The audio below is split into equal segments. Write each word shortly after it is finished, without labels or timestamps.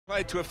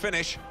Played to a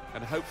finish,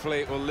 and hopefully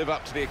it will live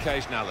up to the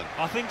occasion, Alan.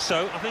 I think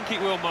so. I think it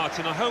will,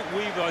 Martin. I hope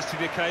we rise to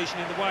the occasion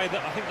in the way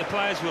that I think the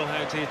players will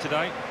out here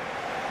today.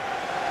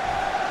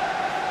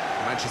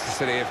 Manchester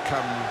City have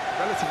come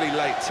relatively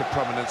late to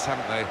prominence,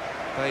 haven't they?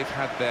 They've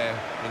had their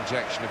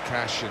injection of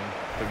cash, and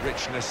the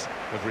richness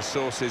of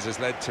resources has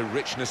led to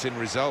richness in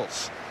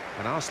results.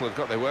 And Arsenal have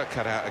got their work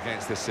cut out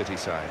against this City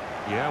side.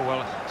 Yeah,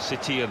 well,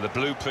 City are the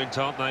blueprint,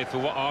 aren't they, for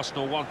what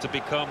Arsenal want to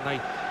become. They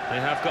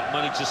have got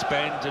money to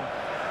spend, and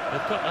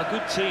they've got a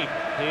good team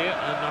here,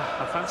 and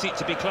I fancy it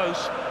to be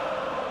close.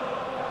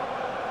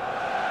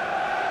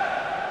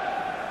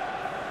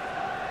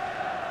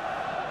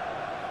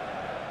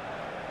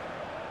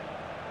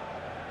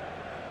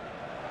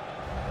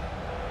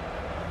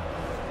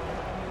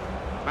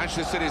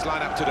 Manchester City's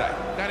lineup today.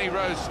 Danny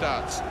Rose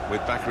starts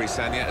with Bakary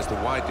Sagna as the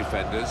wide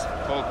defenders.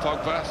 Paul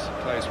Pogba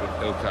plays with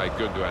Ilkay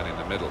Gundogan in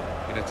the middle.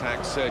 In attack,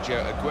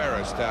 Sergio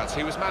Aguero starts.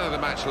 He was man of the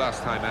match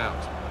last time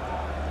out.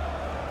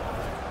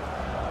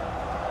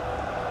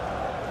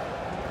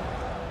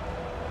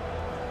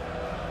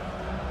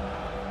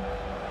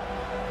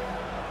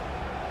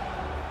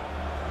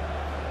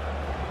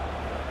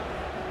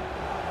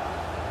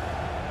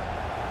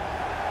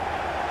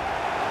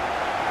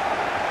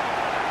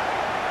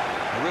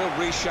 Real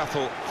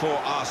reshuffle for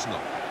Arsenal.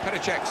 Petr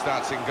Cech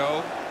starts in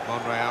goal.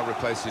 Monreal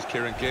replaces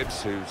Kieran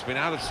Gibbs, who's been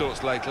out of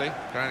sorts lately.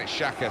 Granit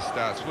Xhaka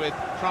starts with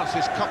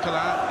Francis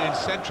Coquelin in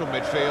central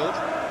midfield.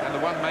 And the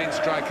one main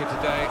striker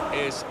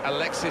today is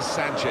Alexis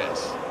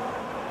Sanchez.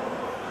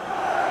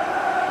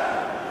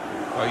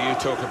 Well, you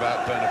talk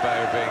about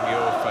Bernabeu being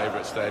your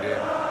favourite stadium,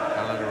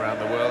 Alan, around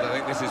the world. I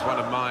think this is one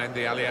of mine,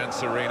 the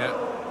Allianz Arena.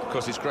 Of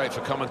course, it's great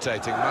for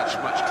commentating,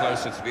 much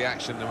closer to the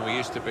action than we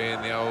used to be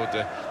in the old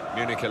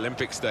Munich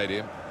Olympic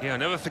Stadium. Yeah, I'll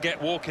never forget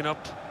walking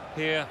up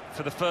here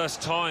for the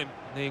first time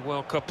in the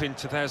World Cup in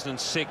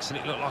 2006, and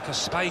it looked like a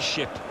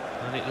spaceship,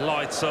 and it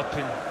lights up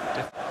in...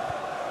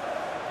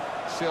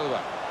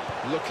 Silva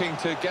looking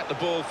to get the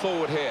ball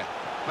forward here.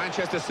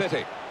 Manchester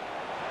City.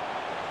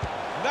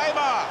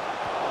 Neymar!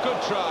 Good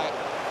try.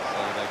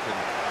 So they can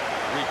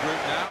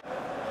regroup now.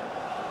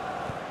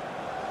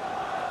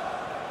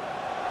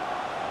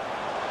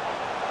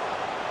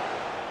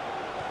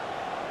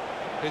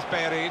 Here's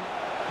Bellerin.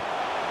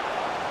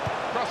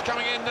 Cross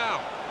coming in now.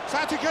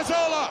 Santi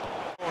Cazorla.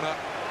 Corner.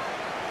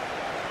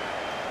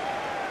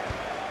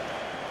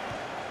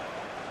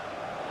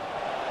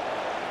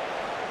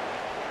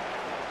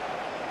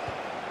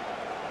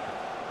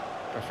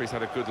 Referee's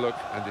had a good look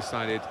and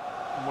decided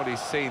what he's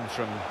seen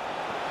from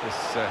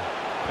this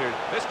period.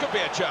 This could be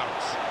a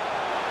chance.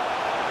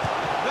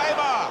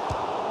 Neymar.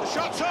 The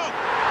shot's on.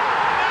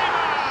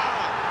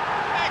 Neymar.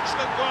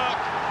 Excellent work.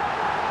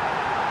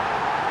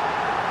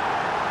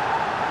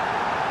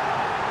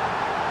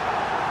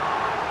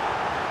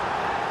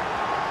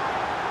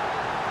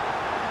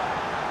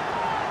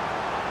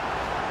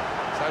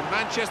 So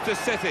Manchester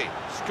City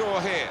score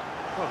here.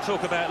 Well,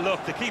 talk about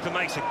luck. The keeper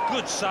makes a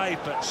good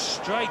save, but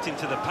straight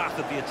into the path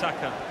of the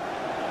attacker.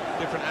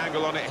 Different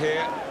angle on it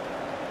here.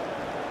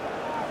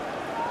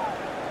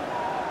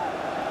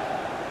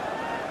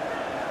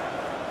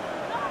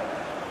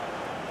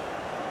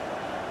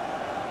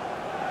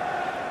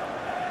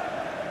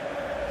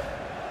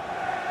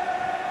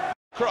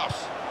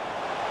 Cross.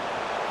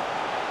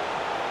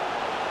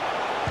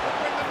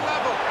 Bring them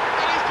level.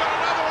 And he's got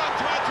another one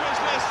to add to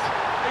his list.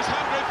 He's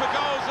hungry for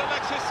goals,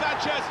 Alexis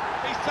Sanchez.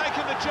 He's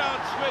taken the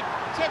chance with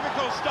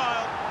typical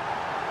style.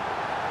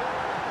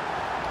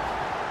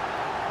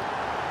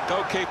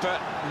 Goalkeeper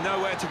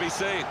nowhere to be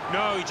seen.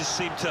 No, he just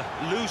seemed to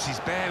lose his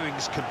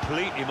bearings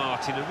completely,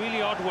 Martin. A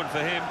really odd one for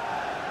him.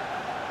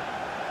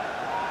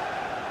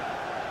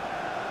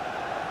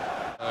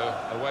 So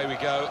away we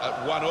go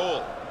at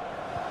 1-1.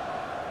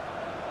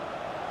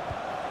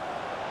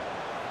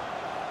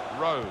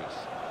 Rose.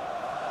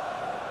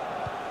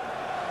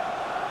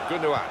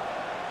 Gundogan.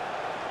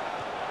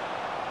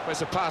 Well,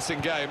 it's a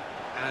passing game,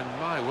 and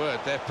my word,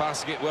 they're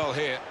passing it well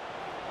here.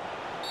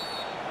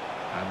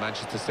 And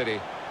Manchester City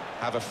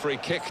have a free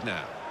kick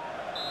now.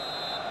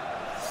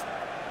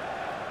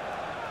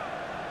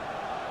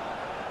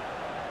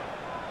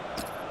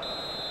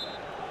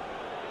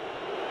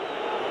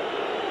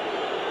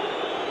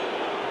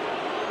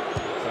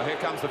 So here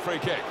comes the free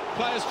kick.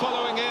 Players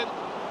following in.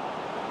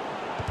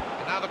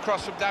 And now the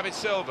cross from David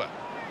Silva.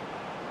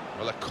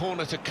 Well, a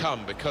corner to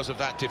come because of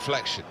that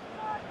deflection.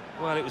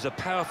 Well, it was a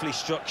powerfully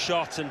struck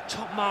shot, and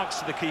top marks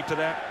to the keeper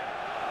there.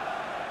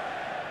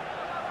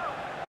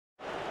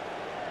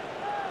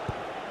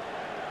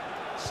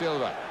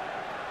 Silva.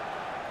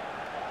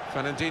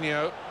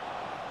 Fernandinho.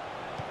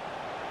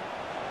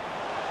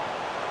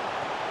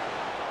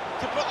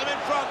 To put them in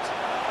front.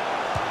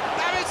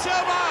 David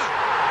Silva!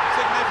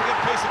 Significant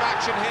piece of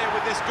action here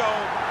with this goal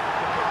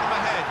to put them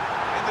ahead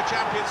in the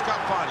Champions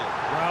Cup final.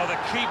 Well, the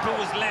keeper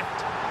was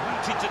left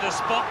rooted to the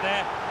spot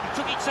there. He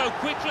took it so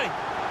quickly.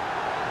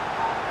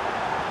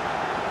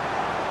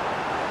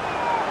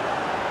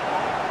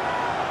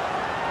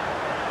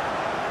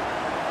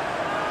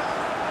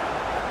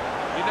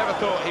 You never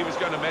thought he was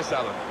going to miss,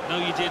 Alan. No,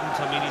 you didn't.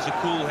 I mean, he's a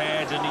cool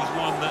head, and he's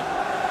one that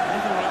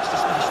never likes to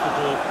smash the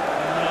ball.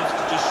 He loves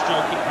to just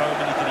stroke it home,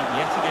 and he did it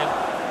yet again.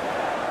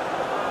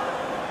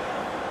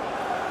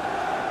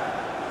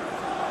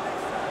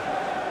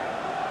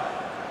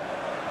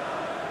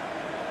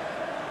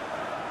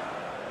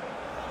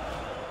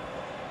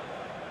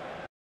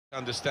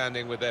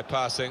 Understanding with their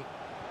passing.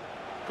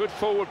 Good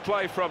forward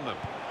play from them.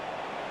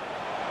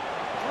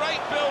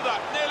 Great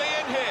build-up, nearly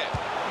in here.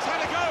 He's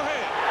had a go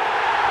here.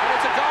 And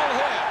it's a goal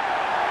here.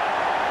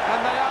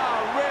 And they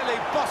are really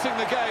bossing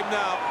the game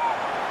now.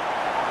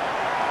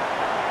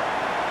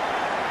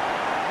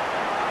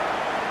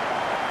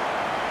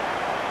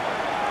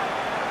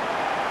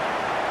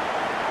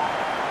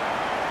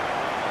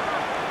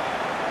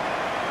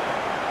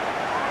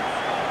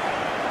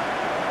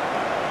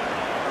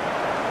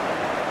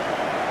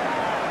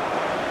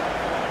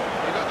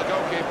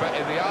 But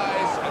in the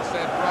eyes and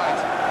said, right,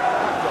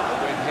 I've got the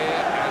win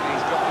here, and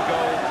he's got the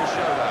goal to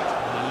show that.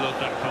 I love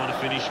that kind of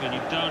finish, and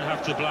you don't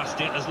have to blast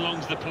it as long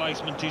as the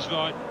placement is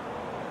right.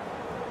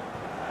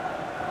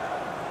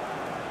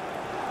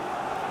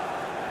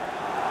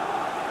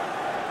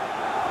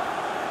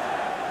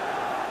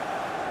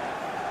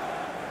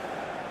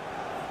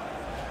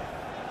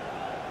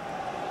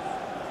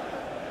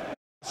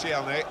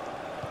 Cielny.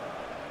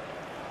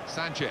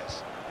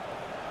 Sanchez.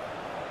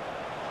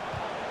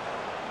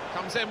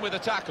 Comes in with a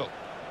tackle.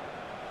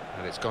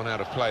 And it's gone out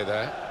of play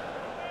there.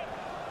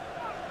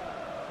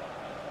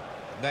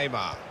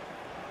 Neymar.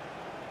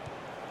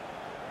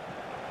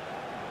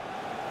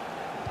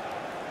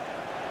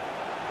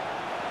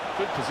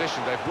 Good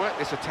position. They've worked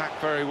this attack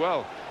very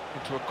well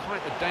into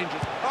quite a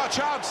dangerous... Oh,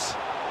 chance!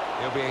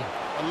 He'll be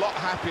a lot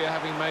happier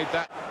having made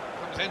that.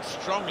 Comes in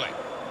strongly.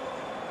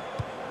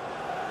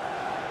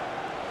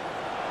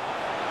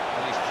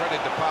 And he's threaded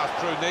the pass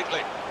through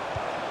neatly.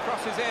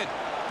 Crosses in.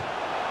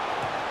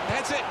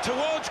 Heads it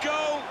towards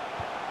goal.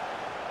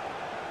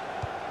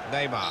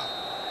 Neymar.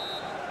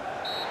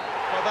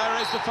 Well,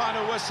 there is the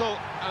final whistle,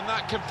 and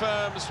that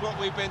confirms what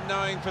we've been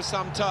knowing for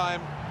some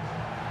time,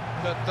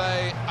 that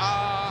they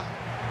are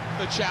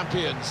the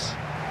champions.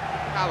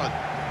 Alan.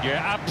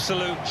 Yeah,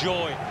 absolute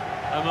joy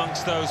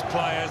amongst those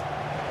players.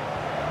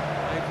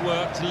 They've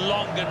worked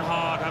long and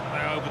hard, haven't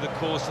they, over the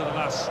course of the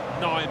last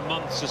 9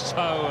 months or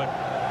so, and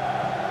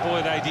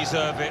boy, they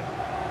deserve it.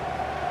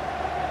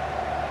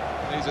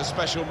 These are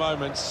special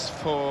moments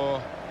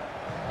for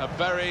a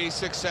very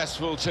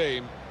successful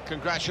team.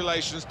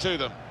 Congratulations to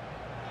them.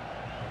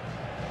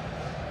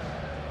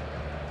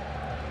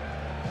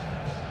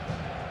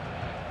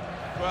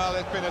 Well,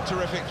 it's been a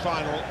terrific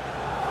final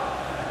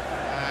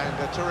and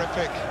a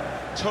terrific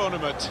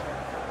tournament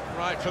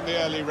right from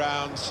the early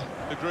rounds,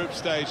 the group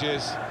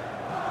stages,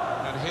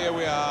 and here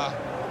we are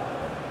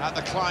at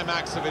the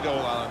climax of it all,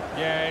 Alan.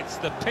 Yeah, it's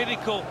the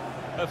pinnacle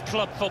of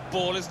club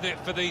football, isn't it,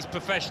 for these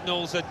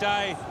professionals? A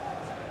day,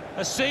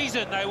 a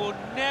season they will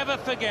never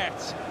forget.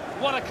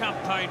 What a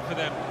campaign for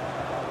them.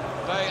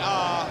 They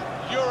are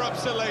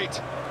Europe's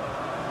elite.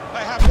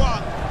 They have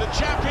won the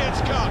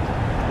Champions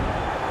Cup.